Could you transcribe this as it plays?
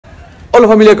Hola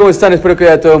familia, ¿cómo están? Espero que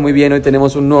vaya todo muy bien. Hoy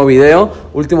tenemos un nuevo video,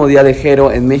 último día de Gero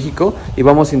en México y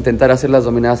vamos a intentar hacer las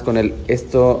dominadas con él.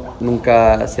 Esto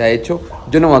nunca se ha hecho.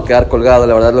 Yo no me voy a quedar colgado,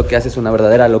 la verdad lo que hace es una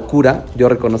verdadera locura. Yo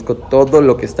reconozco todo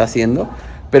lo que está haciendo,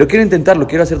 pero quiero intentarlo,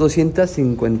 quiero hacer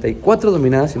 254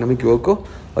 dominadas si no me equivoco,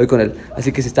 hoy con él.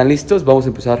 Así que si están listos, vamos a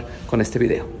empezar con este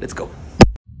video. Let's go.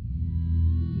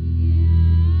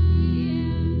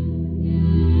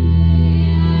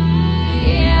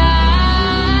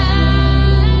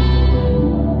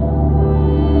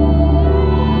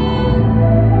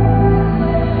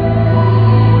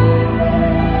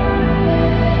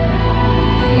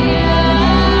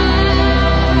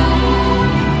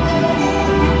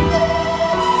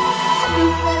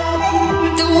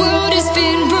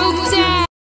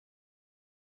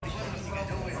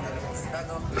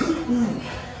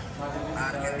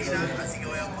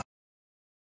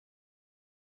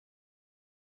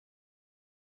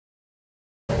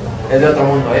 Es de otro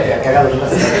mundo, que haga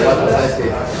 254, sabes que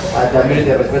te admiro y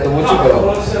te respeto mucho,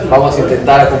 pero vamos a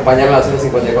intentar acompañarlo a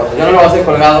 254. Yo no lo voy a hacer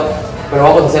colgado, pero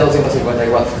vamos a hacer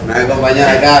 254. Me va a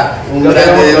acompañar acá un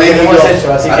grande de México,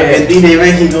 hecho, así Argentina y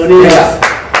México unidos.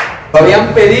 Lo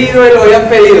habían pedido y lo habían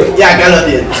pedido. Y acá lo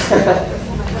tienen.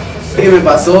 ¿Qué me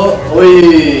pasó?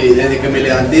 Hoy, desde que me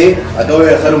levanté, acabo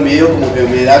de dejar un video como que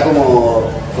me da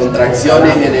como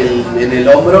contracciones en el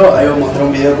hombro. Ahí voy a mostrar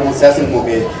un video cómo se hacen,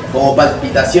 como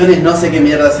palpitaciones, no sé qué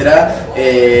mierda será.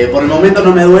 Por el momento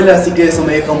no me duele, así que eso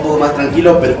me deja un poco más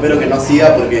tranquilo, pero espero que no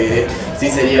siga porque sí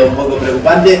sería un poco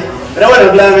preocupante. Pero bueno,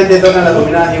 claramente tocan las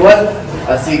dominadas igual,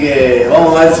 así que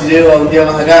vamos a ver si llego un día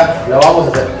más acá. Lo vamos a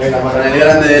hacer. Venga, con el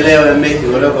grande de Leo en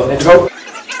México, loco. Let's go.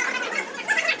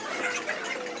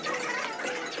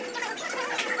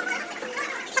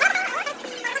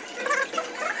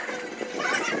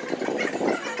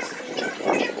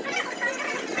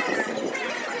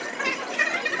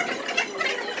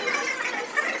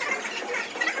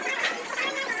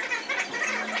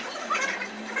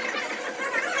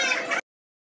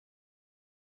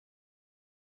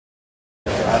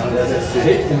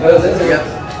 Sí, sin pedos de eso ya.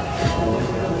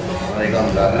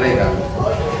 Recontra.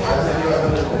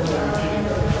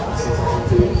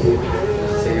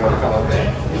 Seguimos acá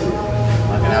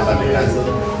más que nada para el descanso.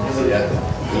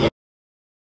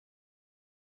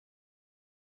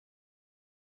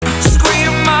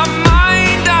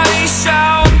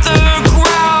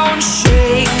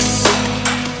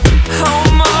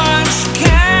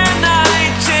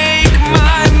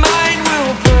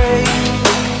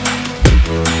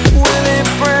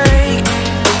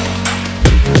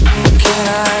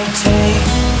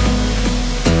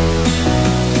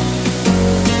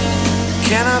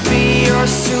 Can I be your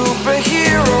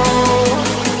superhero?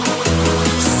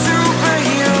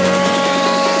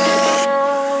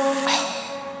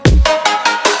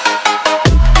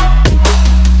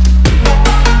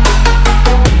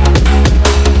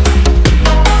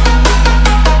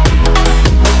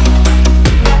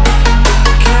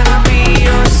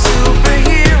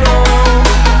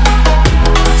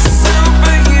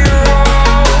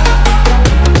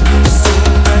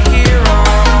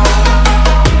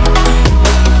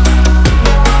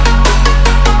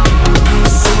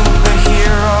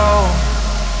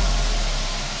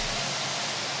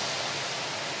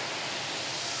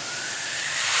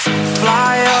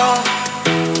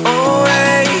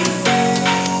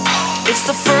 It's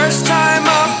the first time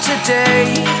of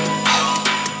today.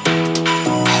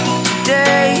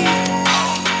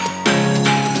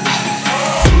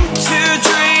 To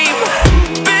dream,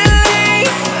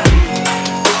 believe.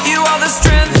 You are the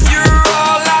strength, you're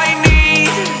all I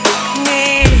need.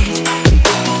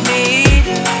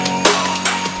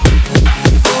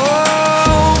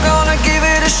 Oh, gonna give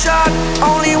it a shot.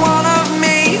 Only one of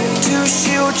me to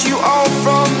shield you all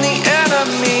from the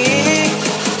enemy.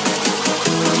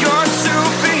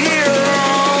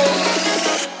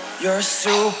 You're a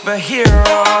superhero.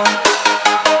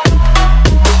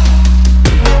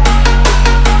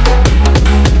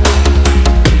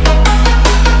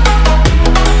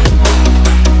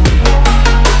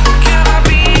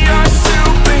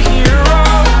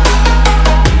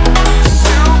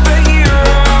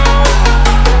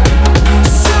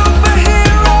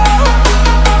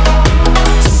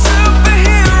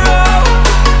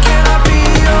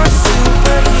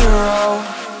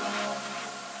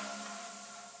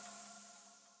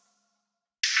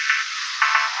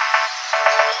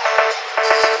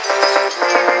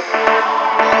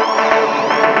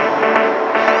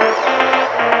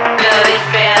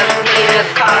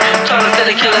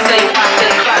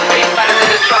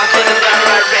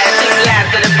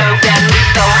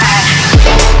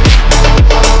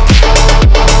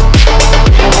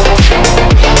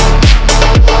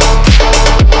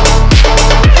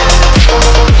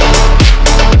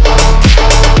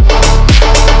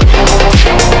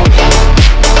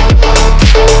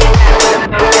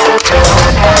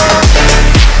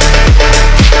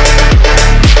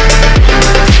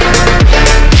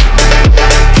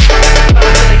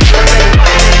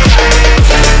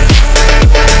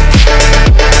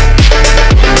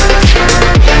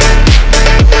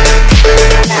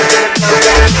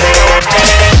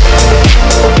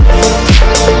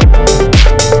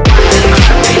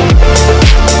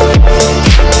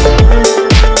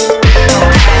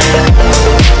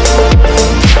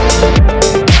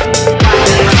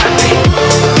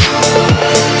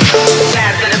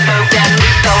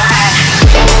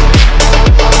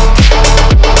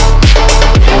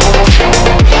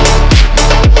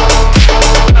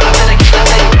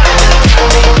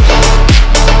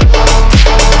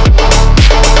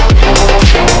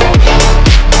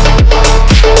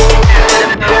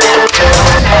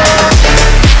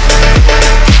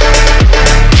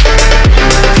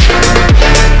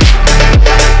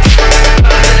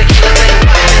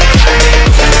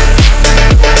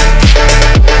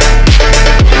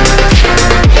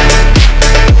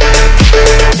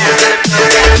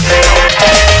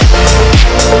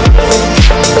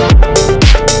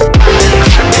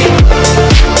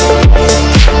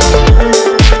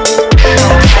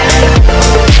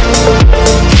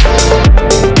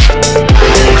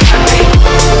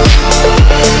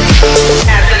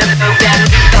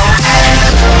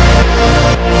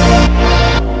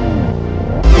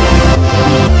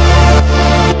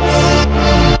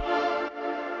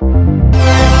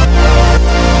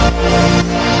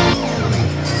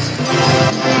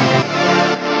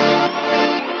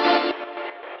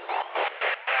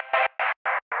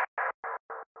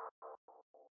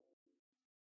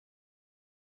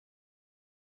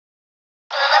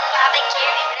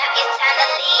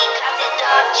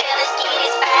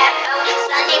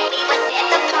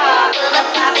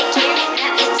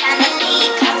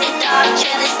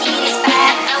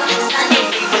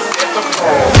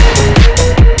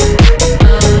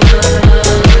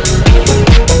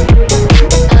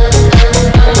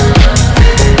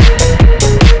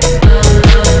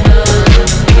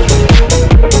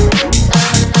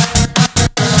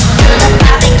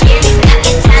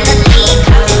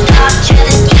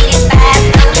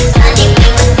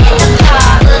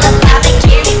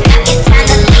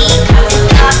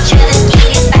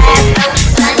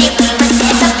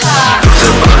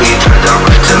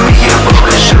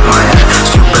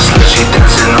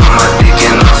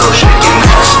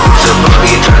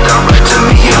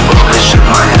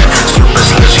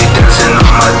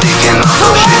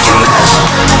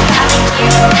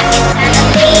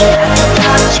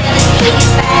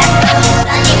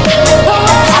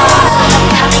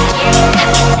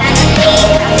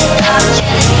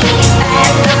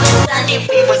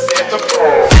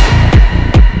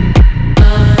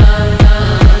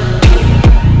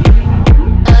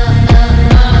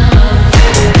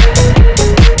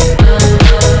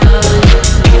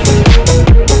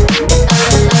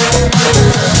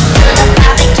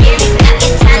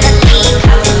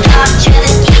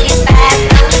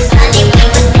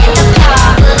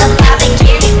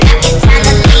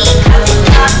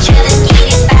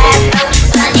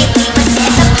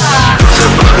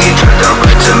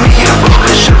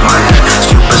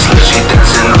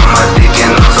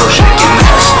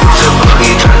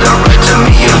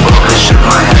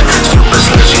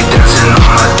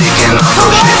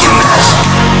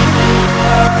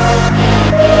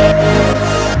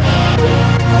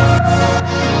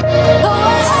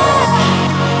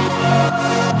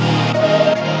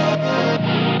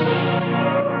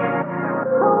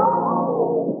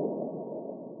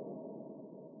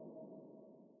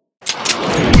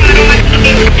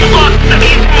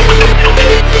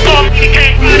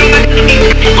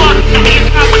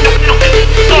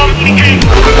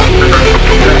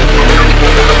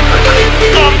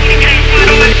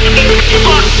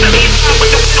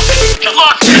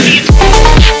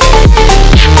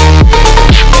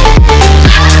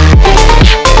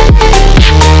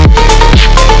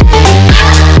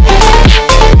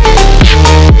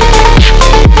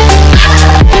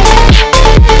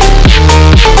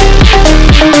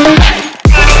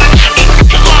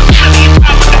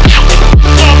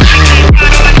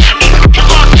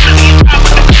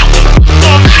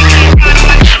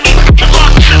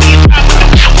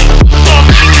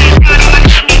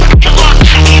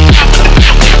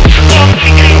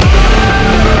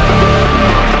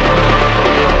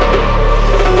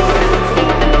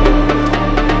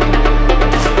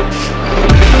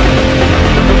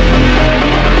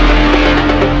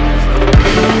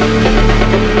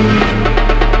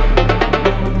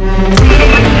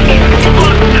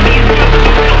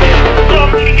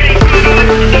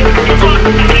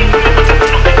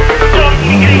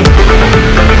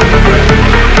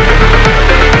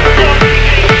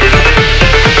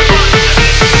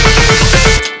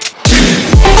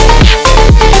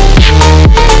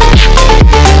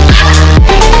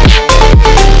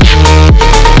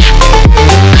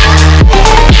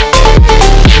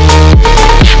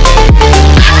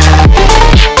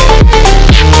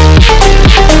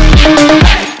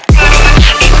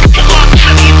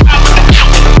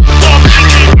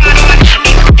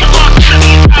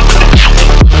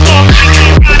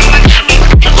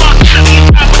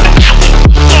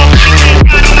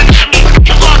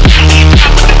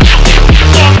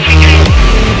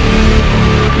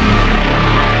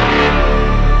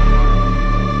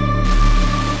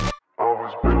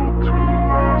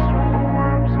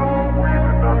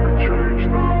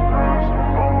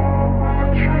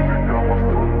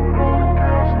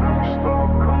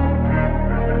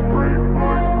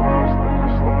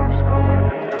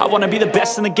 wanna be the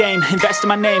best in the game, invest in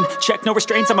my name, check no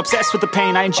restraints, I'm obsessed with the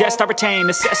pain. I ingest, I retain,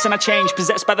 assess and I change,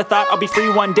 possessed by the thought I'll be free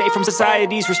one day from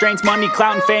society's restraints. Money,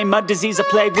 clout and fame, a disease, a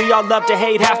plague. We all love to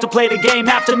hate, have to play the game,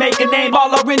 have to make a name.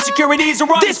 All our insecurities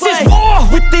are on display. This is war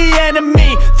with the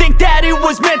enemy, think that it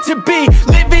was meant to be.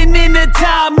 Living in a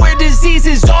time where disease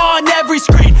is on every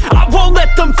screen. I won't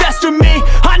let them fester me,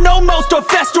 I know most are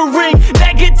festering.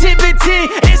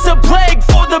 Negativity is a plague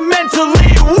for the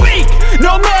mentally weak.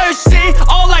 No mercy,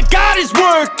 all I got is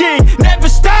working. Never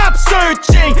stop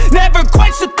searching, never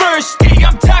quench the thirsty.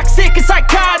 I'm toxic and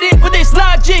psychotic, with this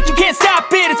logic you can't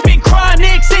stop it. It's been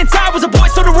chronic since I was a boy,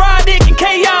 so neurotic and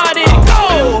chaotic.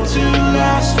 I'm built to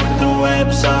last with the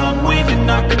webs I'm weaving.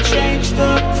 I could change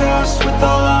the past with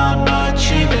all I'm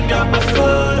achieving. Got my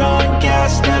foot on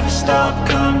gas, never stop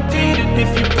coming. competing.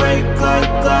 If you break like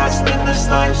glass, then this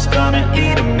life's gonna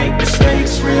eat 'em. Make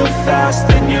mistakes real fast,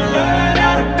 then you learn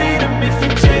how to beat 'em. If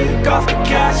you take off the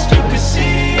cast, you can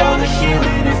see all the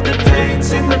healing. If the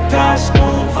pain's in the past,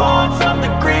 move on from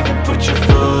the grave and put your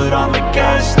foot on the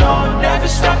gas. No, never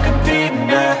stop competing,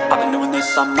 yeah. I've been doing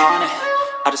this, I'm on it.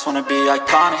 I just wanna be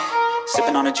iconic.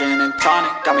 Sipping on a gin and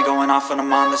tonic, got me going off when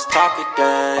I'm on this topic,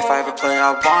 yeah. If I ever play,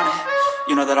 I want it.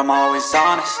 You know that I'm always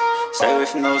honest. Stay away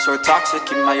from those who are toxic.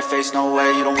 Keep them out your face, no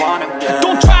way, you don't want them, yeah.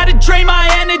 Don't try to drain my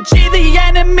energy. The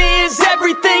enemy is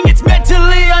everything. It's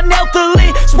mentally, unhealthily,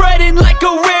 spreading like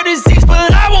a rare disease.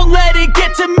 But I won't let it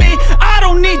get to me. I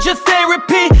don't need your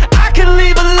therapy. I can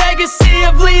leave a legacy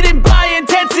of leading by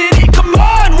intensity. Come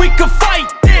on, we can fight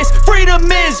this. Freedom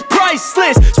is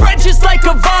priceless. Spread just like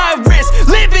a virus.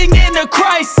 Living in a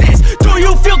crisis. Do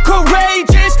you feel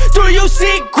courageous? Do you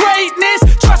seek greatness?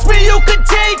 Trust me, you can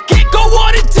take it. Go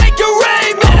on and take your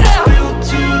aim, yeah. I'm built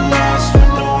to last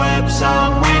with the webs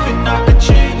I'm weaving. I could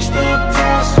change the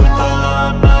past with all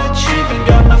I'm achieving.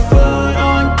 Got my foot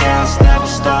on gas, never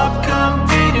stop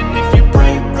competing. If you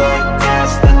break like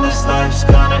glass, then this life's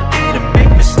gonna eat 'em.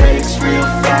 Make mistakes real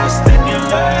fast, then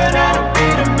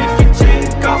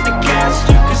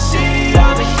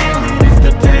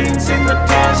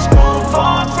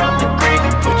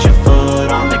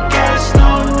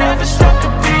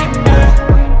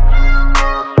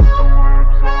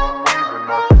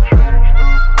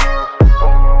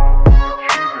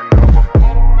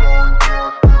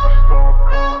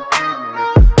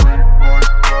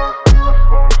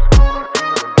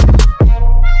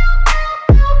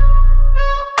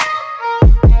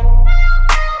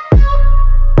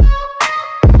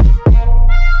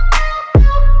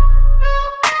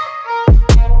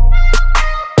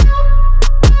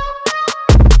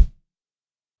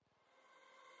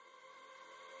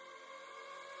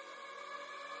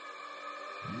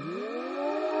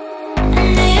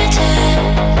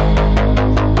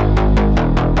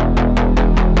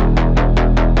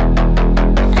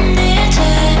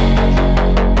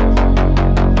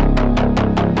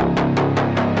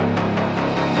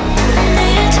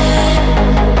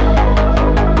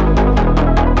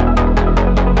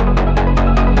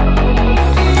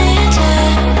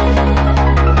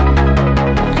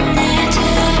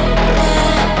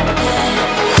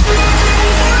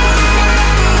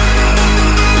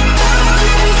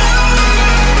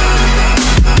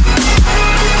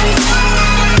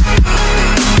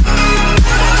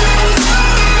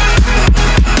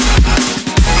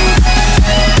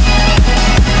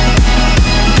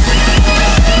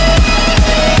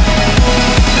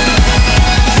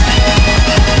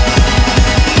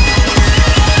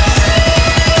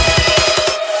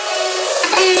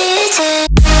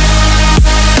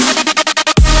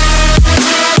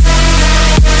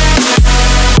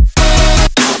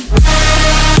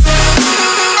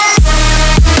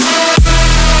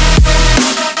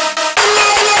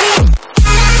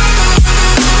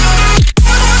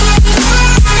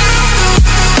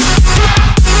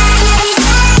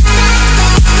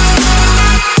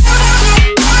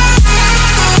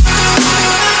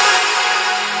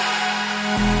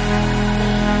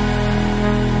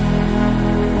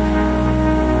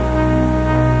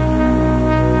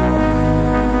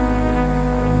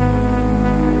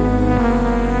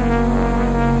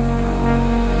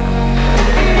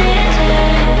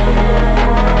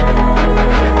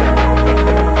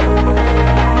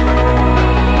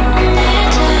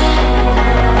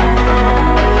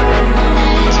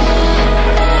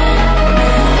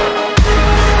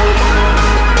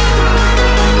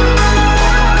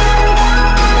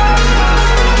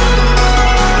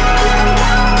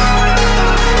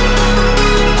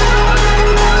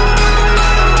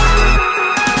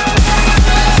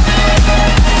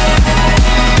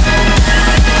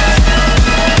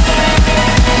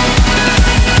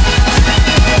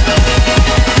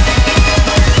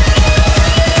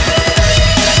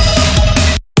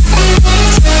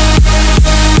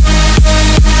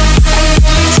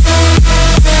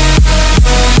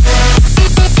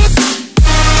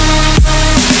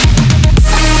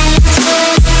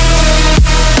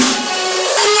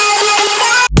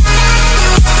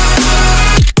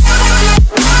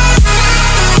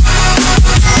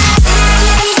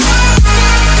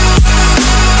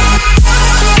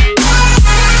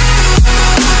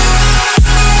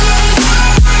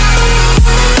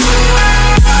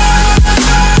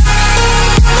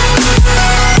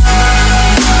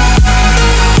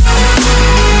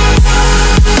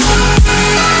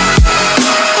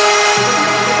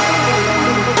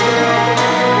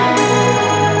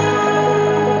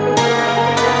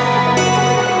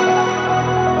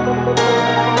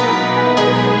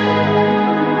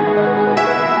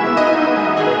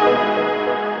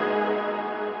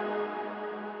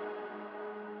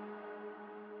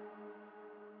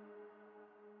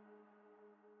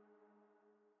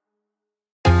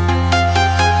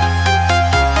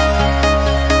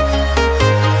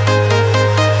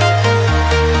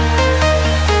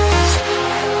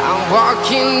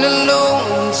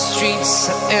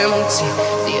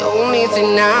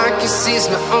and I can seize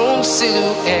my own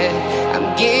silhouette.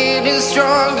 I'm getting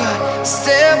stronger,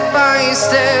 step by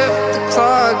step. The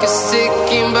clock is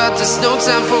ticking, but there's no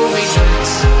time for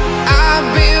regrets. I've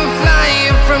been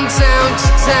flying from town to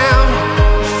town,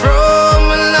 from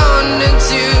London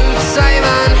to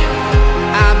Taiwan.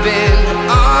 I've been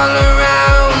all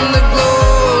around the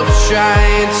globe,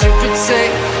 trying to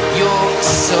protect your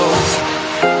soul.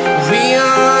 We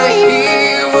are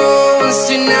heroes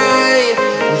tonight.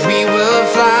 We will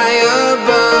fly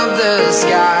above the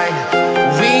sky.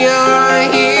 We are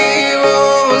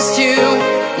heroes tonight.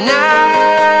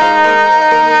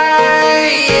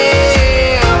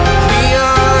 Yeah. We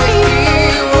are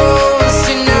heroes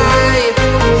tonight.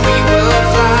 We will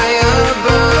fly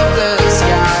above the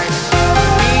sky.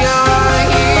 We are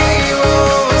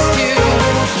heroes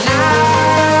tonight.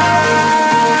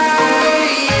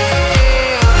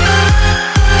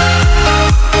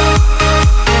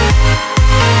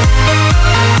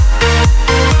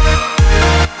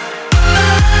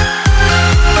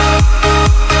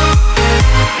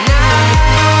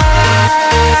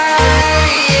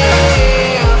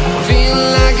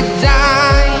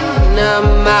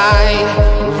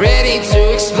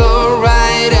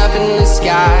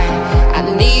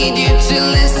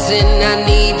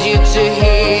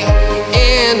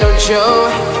 Show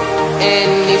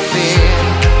any fear.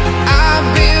 I've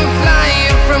been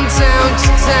flying from town to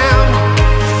town,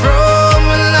 from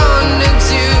London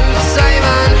to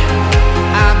Taiwan.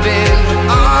 I've been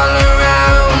all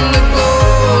around the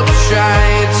globe,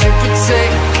 trying to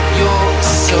protect your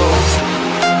soul.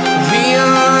 We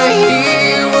are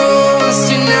heroes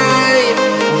tonight.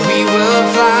 We will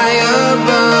fly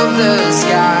above the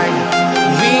sky.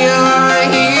 We are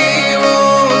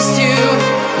heroes tonight.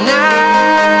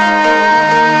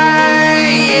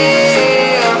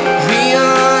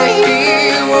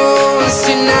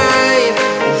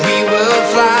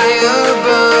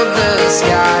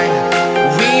 Sky.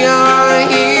 We are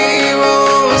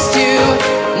heroes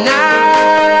tonight.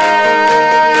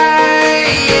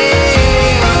 Yeah.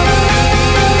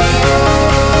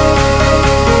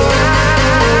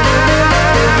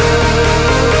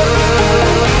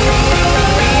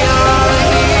 We are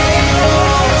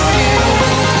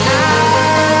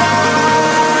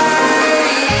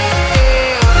heroes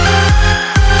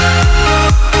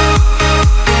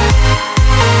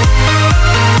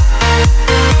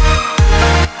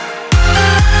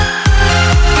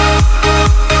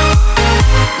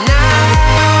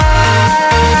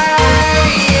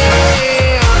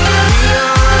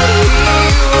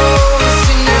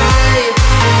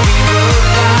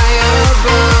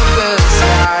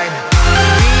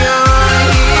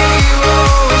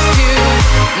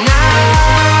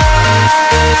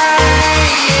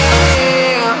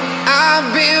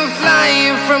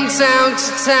town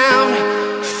to town,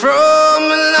 from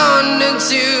London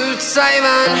to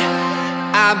Taiwan.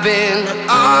 I've been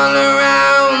all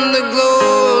around the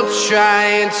globe,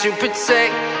 trying to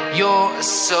protect your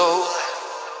soul.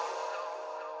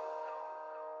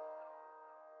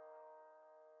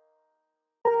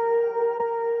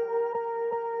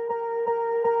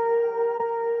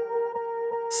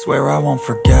 Swear I won't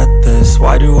forget this,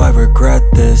 why do I regret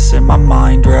this? In my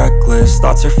mind reckless,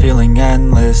 thoughts are feeling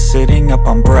endless. Sitting up,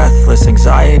 I'm breathless,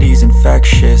 anxiety's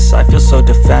infectious. I feel so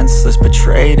defenseless,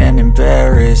 betrayed and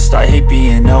embarrassed. I hate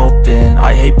being open,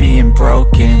 I hate being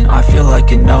broken. I feel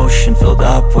like an ocean filled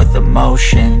up with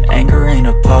emotion. Anger ain't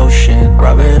a potion,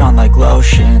 rub it on like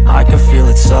lotion. I can feel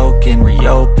it soaking,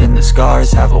 reopen, the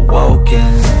scars have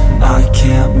awoken. I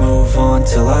can't move on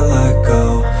till I let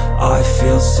go. I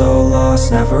feel so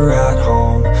lost, never at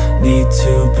home. Need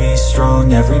to be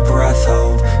strong, every breath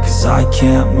hold. Cause I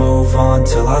can't move on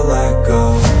till I let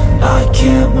go. I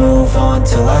can't move on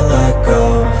till I let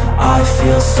go. I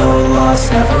feel so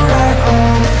lost, never at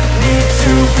home. Need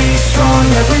to be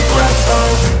strong, every breath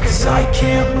hold. Cause I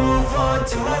can't move on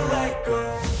till I let go.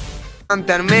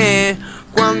 Levantarme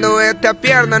cuando esta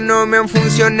pierna no me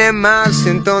funcione más,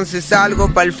 entonces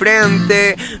salgo pa'l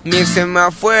frente, me hice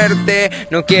más fuerte.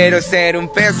 No quiero ser un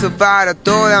peso para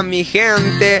toda mi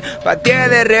gente. Pateé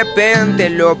de repente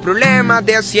los problemas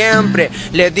de siempre.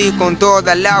 Le di con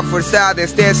toda la fuerza de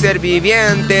este ser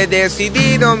viviente.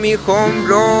 Decidido mi home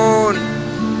run,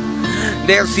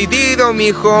 decidido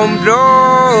mi home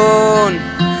run,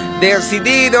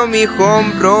 decidido mi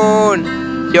home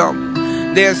run. Yo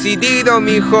decidido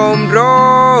mi home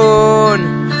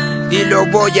run. Y lo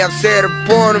voy a hacer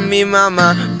por mi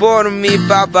mamá, por mi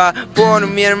papá, por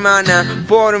mi hermana,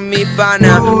 por mi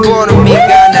pana, por mi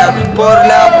gana, por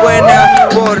la buena,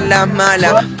 por la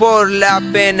mala, por la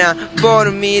pena,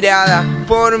 por mirada,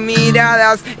 por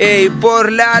miradas, ey,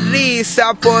 por la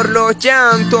risa, por los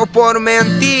llantos, por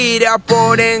mentiras,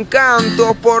 por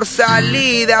encantos, por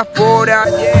salidas, por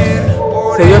ayer.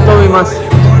 Se dio todo y más.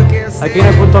 Aquí en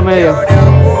el punto medio.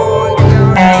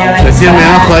 Recién me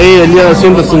bajo ahí del día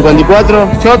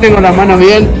 254. Yo tengo las manos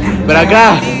bien, pero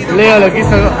acá Leo lo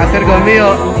quiso hacer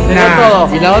conmigo.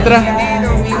 Todo. ¿Y la otra?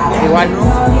 Igual.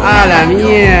 Ah, la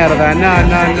mierda,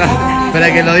 no.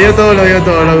 Para que lo dio todo,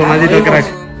 loco, maldito crack.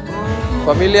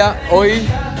 Familia, hoy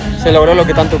se logró lo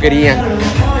que tanto querían.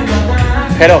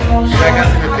 Gero. Acá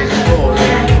se me pegó, boludo.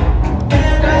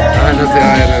 Ah, no se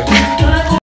va a ver.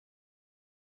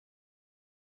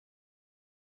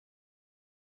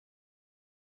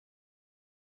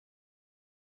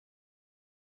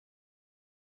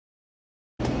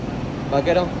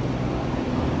 Vaquero.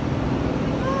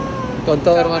 Con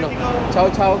todo, hermano.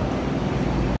 Chao.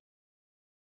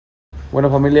 Bueno,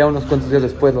 familia, unos cuantos días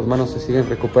después las manos se siguen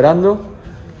recuperando.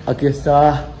 Aquí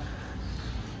está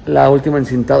la última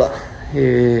encintada.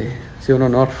 Ha sido un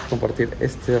honor compartir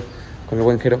esto con el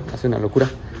buen Gero. Ha sido una locura.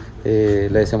 Le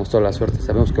deseamos toda la suerte.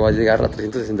 Sabemos que va a llegar a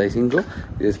 365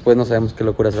 y después no sabemos qué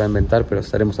locura se va a inventar, pero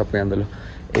estaremos apoyándolo.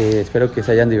 Espero que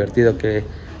se hayan divertido, que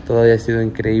todo haya sido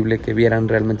increíble, que vieran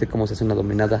realmente cómo se hace una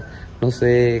dominada. No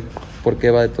sé por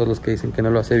qué va de todos los que dicen que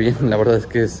no lo hace bien. La verdad es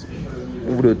que es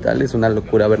brutal, es una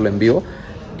locura verlo en vivo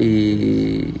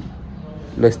y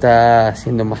lo está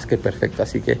haciendo más que perfecto.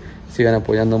 Así que sigan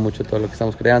apoyando mucho todo lo que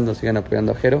estamos creando, sigan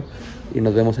apoyando a Gero y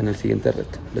nos vemos en el siguiente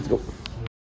reto. Let's go.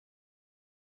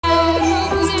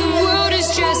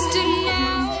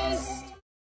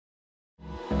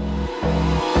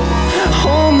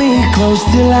 Close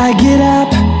till I get up.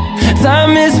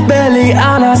 Time is barely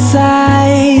on our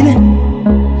side.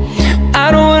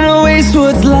 I don't wanna waste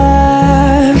what's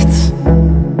left.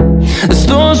 The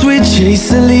storms we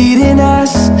chase are leading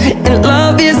us, and